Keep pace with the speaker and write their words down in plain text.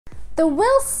The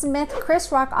Will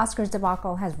Smith-Chris Rock Oscars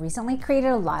debacle has recently created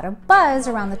a lot of buzz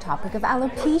around the topic of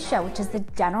alopecia, which is the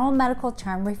general medical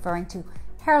term referring to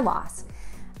hair loss.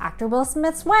 Actor Will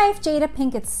Smith's wife, Jada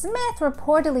Pinkett Smith,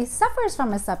 reportedly suffers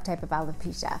from a subtype of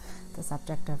alopecia, the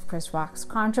subject of Chris Rock's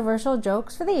controversial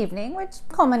jokes for the evening, which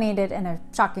culminated in a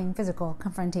shocking physical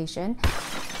confrontation.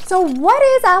 So what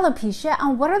is alopecia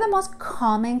and what are the most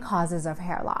common causes of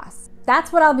hair loss?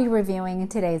 That's what I'll be reviewing in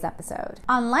today's episode.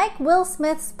 Unlike Will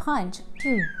Smith's punch,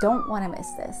 you don't want to miss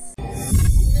this.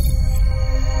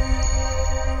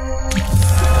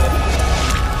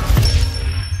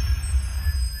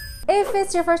 If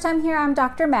it's your first time here, I'm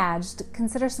Dr. Majd.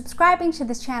 Consider subscribing to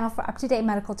this channel for up-to-date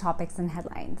medical topics and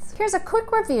headlines. Here's a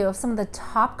quick review of some of the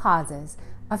top causes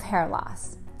of hair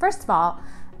loss. First of all,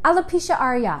 alopecia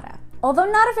areata.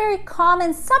 Although not a very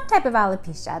common subtype of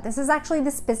alopecia, this is actually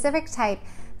the specific type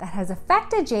that has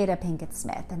affected Jada Pinkett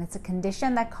Smith, and it's a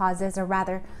condition that causes a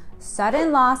rather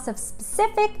sudden loss of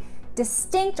specific,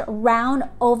 distinct, round,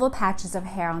 oval patches of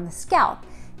hair on the scalp.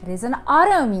 It is an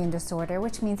autoimmune disorder,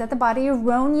 which means that the body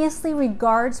erroneously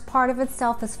regards part of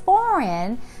itself as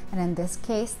foreign, and in this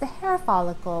case, the hair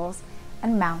follicles,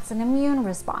 and mounts an immune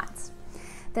response.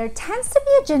 There tends to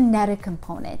be a genetic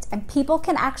component, and people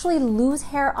can actually lose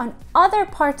hair on other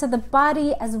parts of the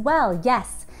body as well,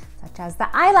 yes, such as the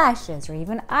eyelashes or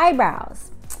even eyebrows.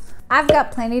 I've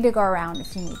got plenty to go around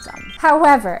if you need some.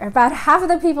 However, about half of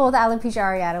the people with alopecia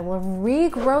areata will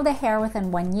regrow the hair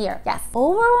within 1 year. Yes,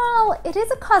 overall, it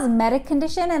is a cosmetic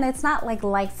condition and it's not like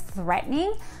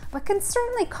life-threatening, but can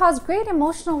certainly cause great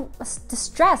emotional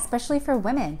distress, especially for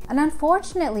women. And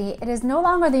unfortunately, it is no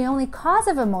longer the only cause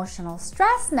of emotional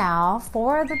stress now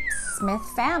for the Smith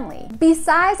family.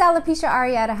 Besides alopecia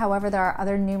areata, however, there are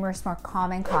other numerous more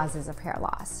common causes of hair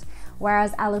loss.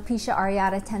 Whereas alopecia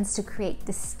areata tends to create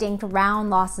distinct round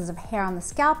losses of hair on the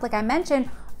scalp, like I mentioned,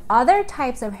 other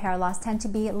types of hair loss tend to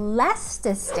be less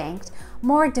distinct,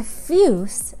 more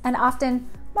diffuse, and often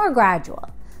more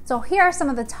gradual. So here are some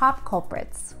of the top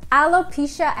culprits.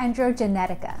 Alopecia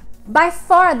androgenetica. By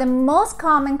far the most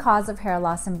common cause of hair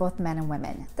loss in both men and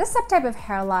women. This subtype of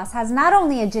hair loss has not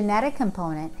only a genetic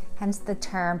component, hence the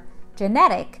term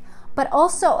genetic, but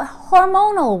also a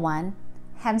hormonal one,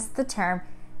 hence the term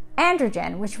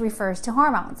androgen, which refers to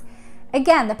hormones.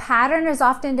 Again, the pattern is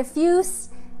often diffuse,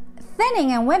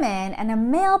 thinning in women, and a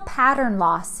male pattern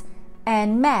loss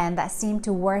in men that seem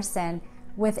to worsen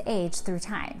with age through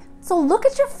time. So look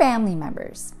at your family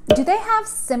members. Do they have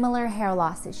similar hair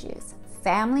loss issues?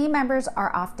 Family members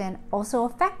are often also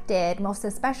affected, most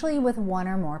especially with one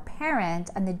or more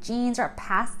parents, and the genes are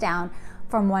passed down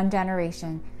from one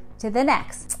generation to the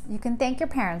next. You can thank your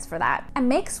parents for that. It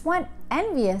makes one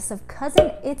envious of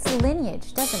cousin its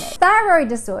lineage, doesn't it? Thyroid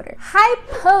disorder.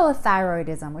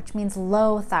 Hypothyroidism, which means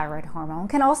low thyroid hormone,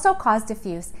 can also cause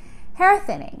diffuse hair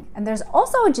thinning. And there's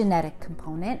also a genetic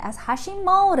component, as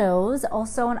Hashimoto's,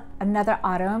 also another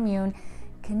autoimmune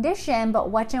condition, but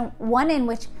one in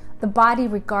which the body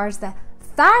regards the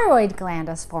thyroid gland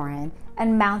as foreign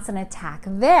and mounts an attack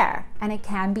there, and it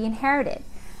can be inherited.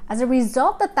 As a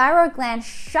result, the thyroid gland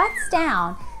shuts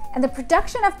down and the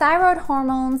production of thyroid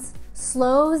hormones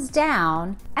slows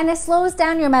down, and it slows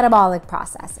down your metabolic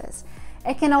processes.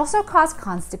 It can also cause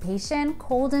constipation,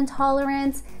 cold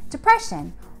intolerance,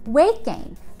 depression, weight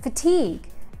gain, fatigue,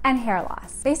 and hair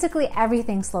loss. Basically,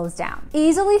 everything slows down.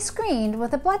 Easily screened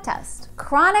with a blood test.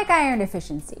 Chronic iron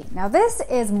deficiency. Now, this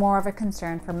is more of a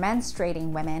concern for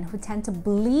menstruating women who tend to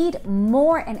bleed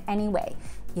more in any way,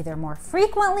 either more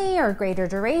frequently or greater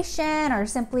duration or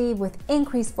simply with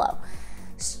increased flow.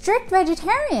 Strict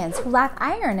vegetarians who lack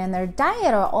iron in their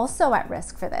diet are also at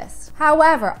risk for this.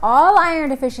 However, all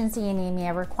iron deficiency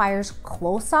anemia requires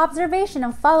close observation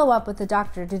and follow-up with the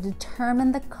doctor to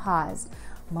determine the cause,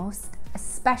 most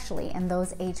especially in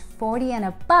those aged 40 and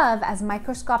above, as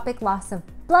microscopic loss of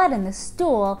blood in the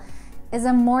stool is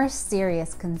a more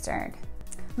serious concern.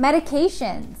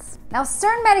 Medications. Now,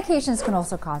 certain medications can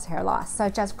also cause hair loss,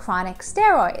 such as chronic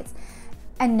steroids.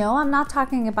 And no, I'm not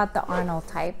talking about the Arnold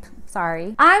type.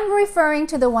 Sorry. I'm referring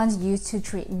to the ones used to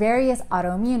treat various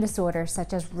autoimmune disorders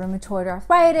such as rheumatoid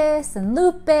arthritis and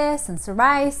lupus and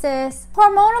psoriasis,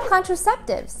 hormonal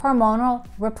contraceptives, hormonal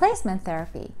replacement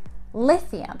therapy,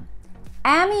 lithium,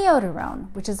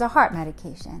 amiodarone, which is a heart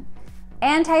medication,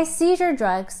 anti-seizure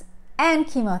drugs, and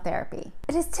chemotherapy.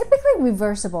 It is typically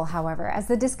reversible, however, as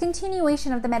the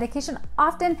discontinuation of the medication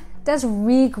often does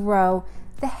regrow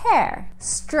the hair.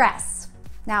 Stress.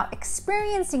 Now,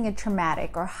 experiencing a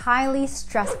traumatic or highly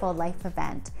stressful life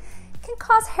event can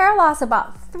cause hair loss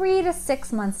about 3 to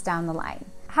 6 months down the line.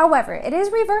 However, it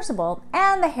is reversible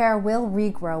and the hair will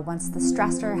regrow once the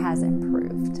stressor has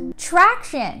improved.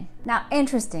 Traction. Now,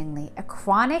 interestingly, a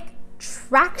chronic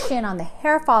traction on the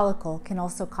hair follicle can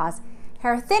also cause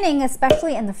hair thinning,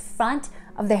 especially in the front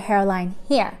of the hairline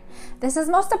here. This is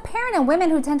most apparent in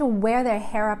women who tend to wear their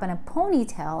hair up in a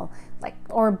ponytail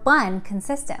or bun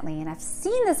consistently, and I've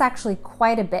seen this actually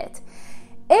quite a bit.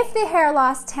 If the hair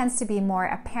loss tends to be more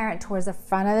apparent towards the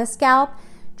front of the scalp,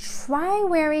 try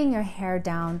wearing your hair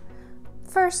down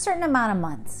for a certain amount of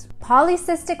months.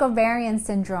 Polycystic ovarian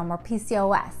syndrome, or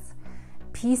PCOS.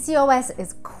 PCOS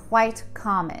is quite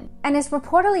common and is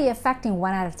reportedly affecting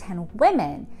 1 out of 10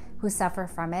 women who suffer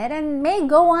from it and may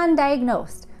go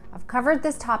undiagnosed. I've covered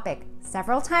this topic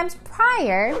several times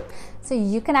prior, so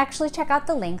you can actually check out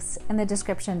the links in the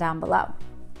description down below.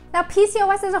 Now,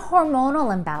 PCOS is a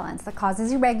hormonal imbalance that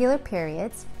causes irregular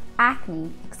periods,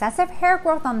 acne, excessive hair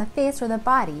growth on the face or the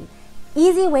body,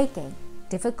 easy weight gain,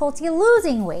 difficulty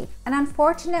losing weight, and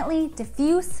unfortunately,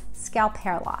 diffuse scalp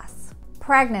hair loss.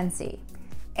 Pregnancy.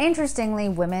 Interestingly,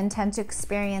 women tend to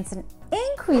experience an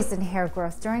increase in hair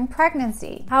growth during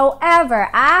pregnancy. However,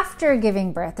 after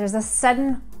giving birth, there's a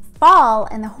sudden fall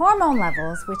in the hormone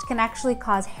levels, which can actually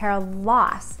cause hair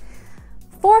loss.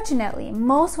 Fortunately,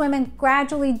 most women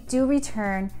gradually do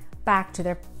return back to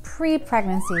their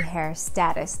pre-pregnancy hair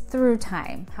status through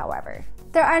time, however.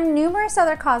 There are numerous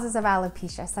other causes of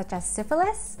alopecia, such as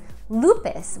syphilis,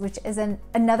 lupus, which is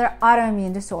another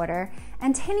autoimmune disorder,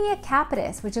 and tinea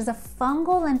capitis, which is a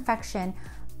fungal infection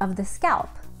of the scalp.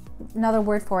 Another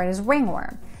word for it is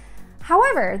ringworm.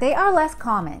 However, they are less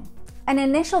common. An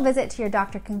initial visit to your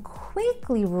doctor can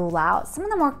quickly rule out some of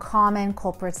the more common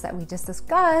culprits that we just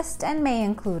discussed and may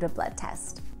include a blood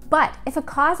test. But if a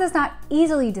cause is not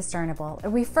easily discernible, a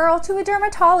referral to a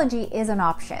dermatology is an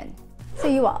option. So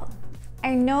you all,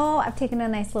 I know I've taken a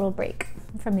nice little break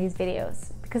from these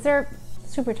videos because they're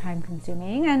super time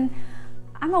consuming and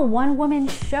I'm a one-woman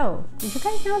show. Did you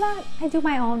guys know that? I do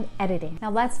my own editing.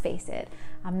 Now let's face it,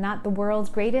 I'm not the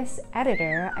world's greatest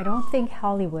editor. I don't think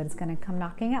Hollywood's gonna come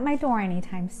knocking at my door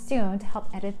anytime soon to help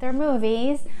edit their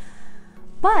movies,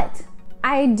 but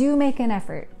I do make an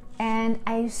effort and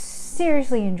I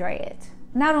seriously enjoy it.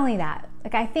 Not only that,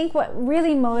 I think what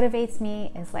really motivates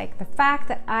me is the fact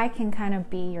that I can kind of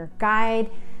be your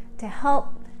guide to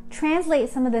help translate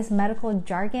some of this medical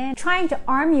jargon, trying to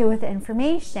arm you with the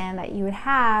information that you would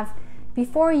have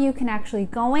before you can actually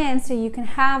go in so you can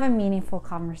have a meaningful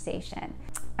conversation.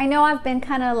 I know I've been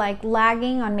kind of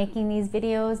lagging on making these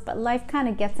videos, but life kind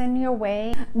of gets in your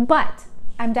way. But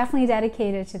I'm definitely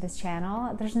dedicated to this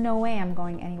channel. There's no way I'm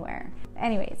going anywhere.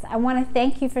 Anyways, I want to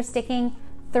thank you for sticking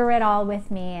through it all with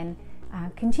me and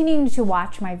continuing to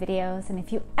watch my videos. And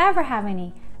if you ever have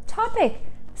any topic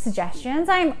suggestions,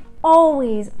 I'm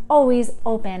always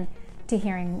open to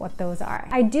hearing what those are.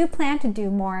 I do plan to do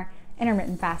more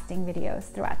intermittent fasting videos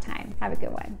throughout time. Have a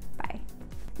good one. Bye.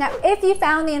 Now, if you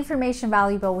found the information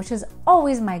valuable, which is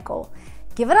always my goal,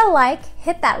 give it a like,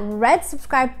 hit that red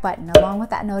subscribe button along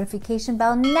with that notification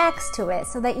bell next to it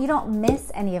so that you don't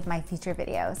miss any of my future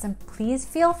videos. And please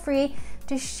feel free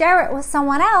to share it with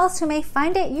someone else who may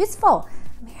find it useful.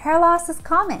 Hair loss is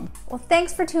common. Well,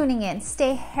 thanks for tuning in.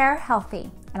 Stay hair healthy,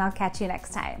 and I'll catch you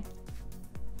next time.